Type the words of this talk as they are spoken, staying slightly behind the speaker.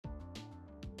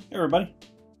Hey everybody,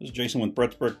 this is Jason with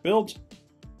Brett's Brick Builds.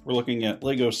 We're looking at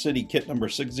legocity kit number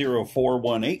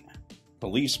 60418,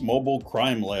 Police Mobile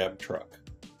Crime Lab Truck.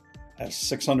 Has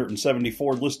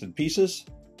 674 listed pieces,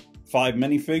 5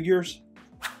 minifigures,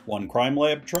 1 crime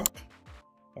lab truck,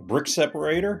 a brick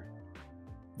separator,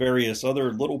 various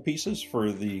other little pieces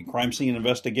for the crime scene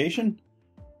investigation,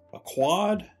 a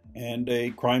quad, and a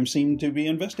crime scene to be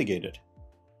investigated.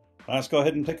 Let's go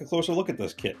ahead and take a closer look at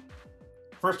this kit.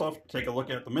 First off, take a look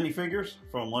at the minifigures.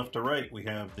 From left to right, we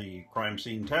have the crime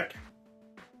scene tech,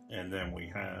 and then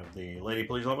we have the lady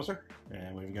police officer,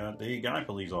 and we've got the guy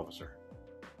police officer.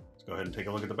 Let's go ahead and take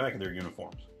a look at the back of their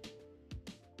uniforms.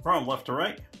 From left to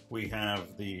right, we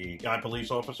have the guy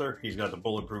police officer. He's got the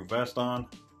bulletproof vest on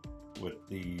with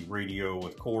the radio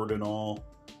with cord and all.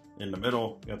 In the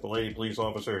middle, we got the lady police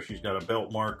officer. She's got a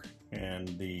belt mark and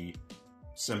the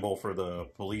symbol for the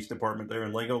police department there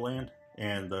in Legoland.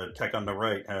 And the tech on the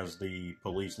right has the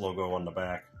police logo on the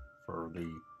back for the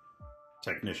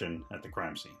technician at the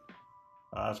crime scene.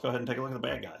 Let's go ahead and take a look at the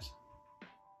bad guys.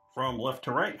 From left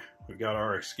to right, we've got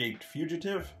our escaped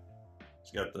fugitive.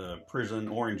 He's got the prison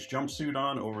orange jumpsuit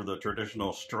on over the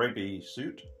traditional stripy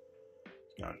suit.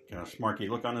 He's got kind of smarky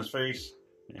look on his face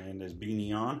and his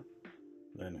beanie on.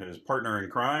 Then his partner in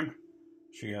crime,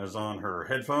 she has on her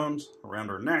headphones around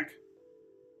her neck.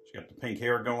 She's got the pink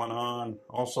hair going on,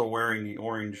 also wearing the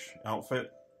orange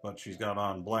outfit, but she's got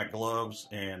on black gloves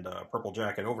and a purple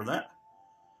jacket over that.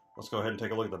 Let's go ahead and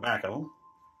take a look at the back of them.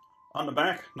 On the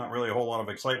back, not really a whole lot of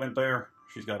excitement there.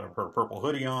 She's got her purple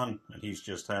hoodie on, and he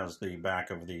just has the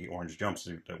back of the orange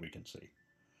jumpsuit that we can see.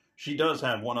 She does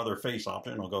have one other face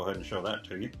option. I'll go ahead and show that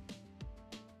to you.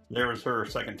 There's her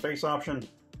second face option.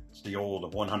 It's the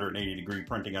old 180-degree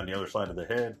printing on the other side of the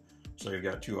head. So you've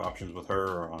got 2 options with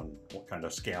her on what kind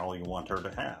of scowl you want her to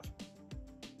have.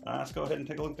 Let's go ahead and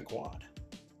take a look at the quad.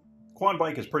 Quad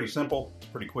bike is pretty simple. It's a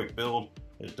pretty quick build.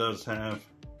 It does have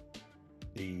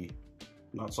the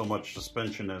not so much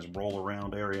suspension as roll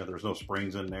around area. There's no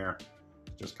springs in there.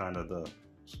 It's just kind of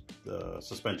the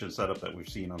suspension setup that we've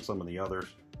seen on some of the others.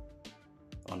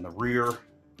 On the rear,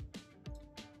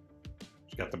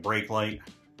 it's got the brake light.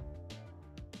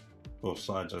 Both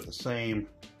sides are the same.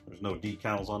 There's no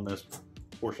decals on this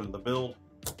portion of the build.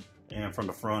 And from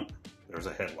the front, there's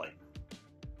a headlight.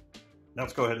 Now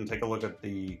let's go ahead and take a look at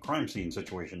the crime scene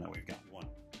situation that we've got.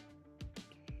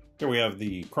 Here we have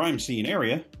the crime scene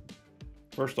area.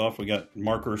 First off, we got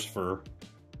markers for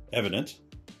evidence.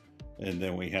 And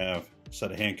then we have a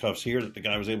set of handcuffs here that the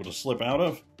guy was able to slip out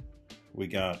of. We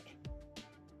got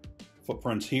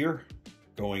footprints here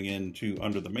going into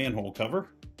under the manhole cover.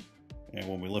 And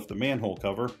when we lift the manhole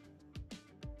cover,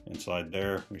 inside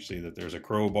there, we see that there's a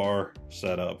crowbar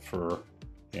set up for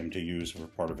him to use for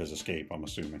part of his escape, I'm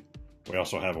assuming. We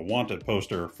also have a wanted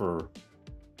poster for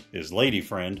his lady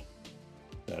friend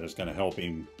that is going to help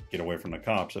him get away from the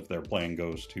cops if their plan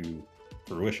goes to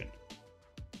fruition.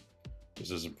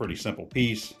 This is a pretty simple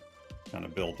piece, kind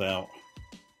of built out.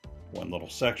 One little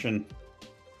section.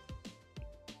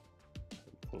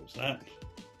 Close that.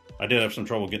 I did have some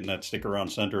trouble getting that sticker on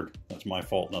centered. That's my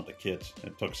fault, not the kit's.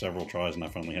 It took several tries and I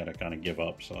finally had to kind of give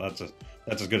up. So that's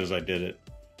as good as I did it.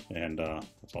 And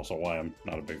that's also why I'm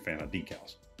not a big fan of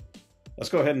decals. Let's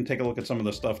go ahead and take a look at some of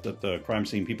the stuff that the crime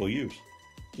scene people use.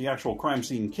 The actual crime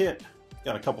scene kit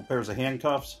got a couple pairs of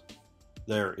handcuffs.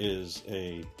 There is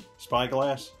a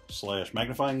spyglass /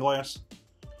 magnifying glass.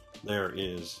 There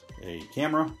is a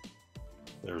camera.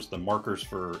 There's the markers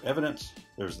for evidence.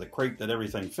 There's the crate that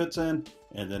everything fits in.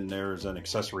 And then there's an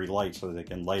accessory light so they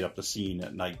can light up the scene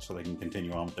at night so they can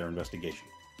continue on with their investigation.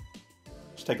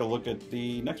 Let's take a look at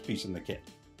the next piece in the kit.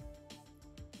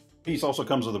 Piece also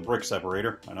comes with a brick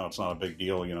separator. I know it's not a big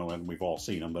deal, you know, and we've all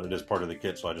seen them, but it is part of the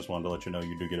kit, so I just wanted to let you know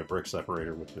you do get a brick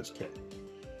separator with this kit.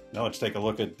 Now let's take a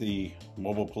look at the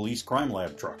Mobile Police Crime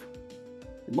Lab Truck.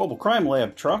 The Mobile Crime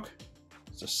Lab Truck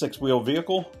is a 6-wheel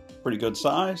vehicle, pretty good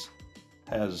size.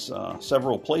 Has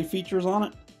several play features on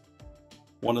it.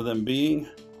 One of them being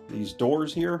these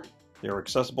doors here. They're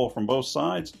accessible from both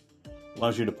sides.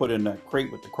 Allows you to put in that crate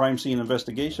with the crime scene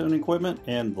investigation equipment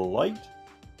and the light.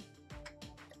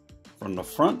 From the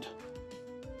front,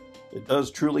 it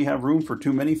does truly have room for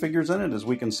 2 minifigures in it, as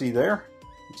we can see there.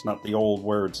 It's not the old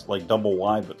where it's like double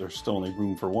wide, but there's still only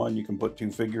room for 1. You can put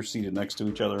 2 figures seated next to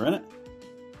each other in it.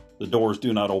 The doors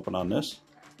do not open on this.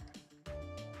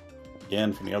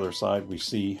 Again, from the other side, we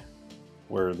see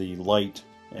where the light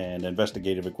and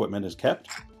investigative equipment is kept.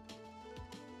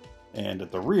 And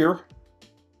at the rear,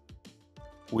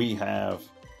 we have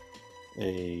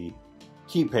a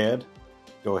keypad.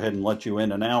 Go ahead and let you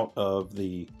in and out of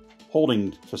the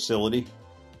holding facility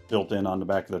built in on the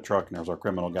back of the truck, and there's our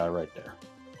criminal guy right there.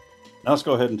 Now let's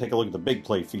go ahead and take a look at the big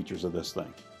play features of this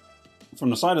thing. From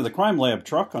the side of the crime lab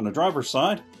truck, on the driver's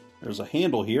side, there's a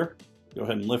handle here. Go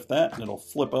ahead and lift that, and it'll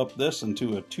flip up this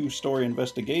into a two-story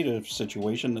investigative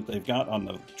situation that they've got on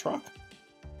the truck.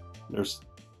 There's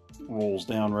rolls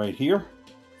down right here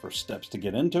for steps to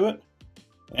get into it.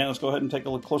 And let's go ahead and take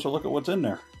a closer look at what's in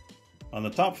there. On the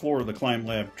top floor of the crime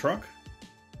lab truck,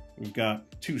 we've got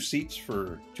 2 seats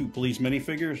for 2 police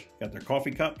minifigures. Got their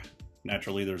coffee cup.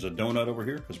 Naturally, there's a donut over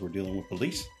here because we're dealing with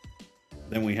police.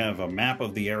 Then we have a map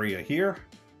of the area here.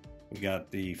 We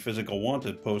got the physical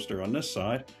wanted poster on this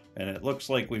side. And it looks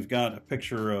like we've got a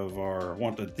picture of our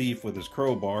wanted thief with his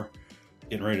crowbar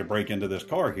getting ready to break into this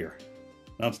car here.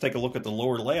 Now let's take a look at the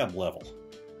lower lab level.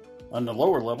 On the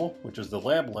lower level, which is the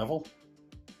lab level,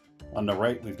 on the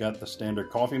right we've got the standard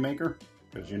coffee maker,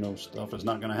 because you know stuff is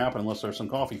not going to happen unless there's some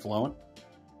coffee flowing.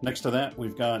 Next to that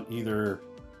we've got either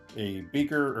a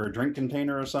beaker or a drink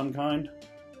container of some kind.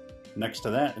 Next to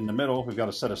that, in the middle, we've got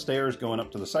a set of stairs going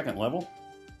up to the second level.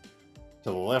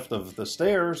 To the left of the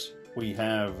stairs, we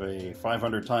have a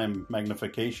 500 time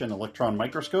magnification electron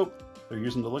microscope they're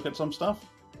using to look at some stuff.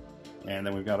 And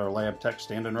then we've got our lab tech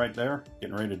standing right there,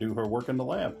 getting ready to do her work in the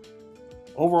lab.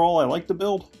 Overall, I like the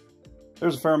build.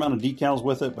 There's a fair amount of decals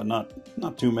with it, but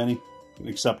not too many.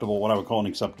 Acceptable, what I would call an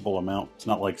acceptable amount. It's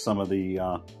not like some of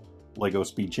the Lego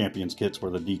Speed Champions kits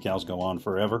where the decals go on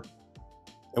forever.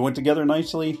 It went together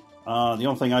nicely. The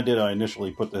only thing I did, I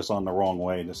initially put this on the wrong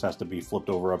way. This has to be flipped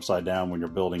over upside down when you're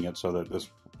building it so that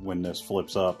when this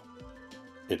flips up,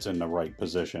 it's in the right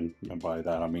position. And by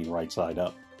that, I mean right side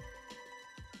up.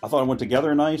 I thought it went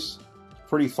together nice.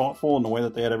 Pretty thoughtful in the way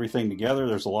that they had everything together.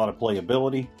 There's a lot of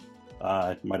playability.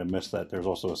 I might have missed that. There's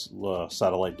also a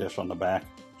satellite dish on the back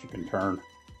that you can turn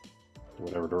to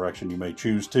whatever direction you may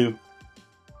choose to.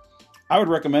 I would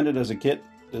recommend it as a kit,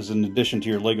 as an addition to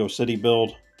your Lego City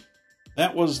build.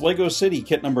 That was Lego City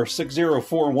kit number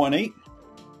 60418,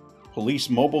 Police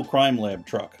Mobile Crime Lab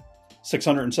Truck.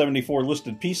 674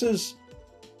 listed pieces,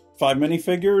 5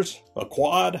 minifigures, a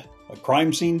quad, a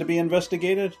crime scene to be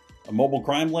investigated, a mobile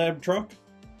crime lab truck,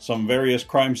 some various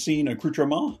crime scene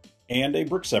accoutrements, and a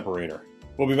brick separator.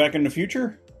 We'll be back in the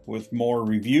future with more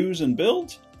reviews and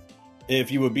builds.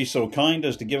 If you would be so kind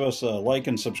as to give us a like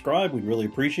and subscribe, we'd really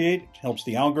appreciate it. It helps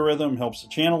the algorithm, helps the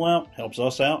channel out, helps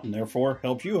us out, and therefore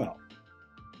helps you out.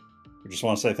 We just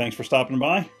want to say thanks for stopping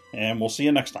by, and we'll see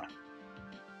you next time.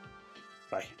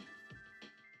 Bye.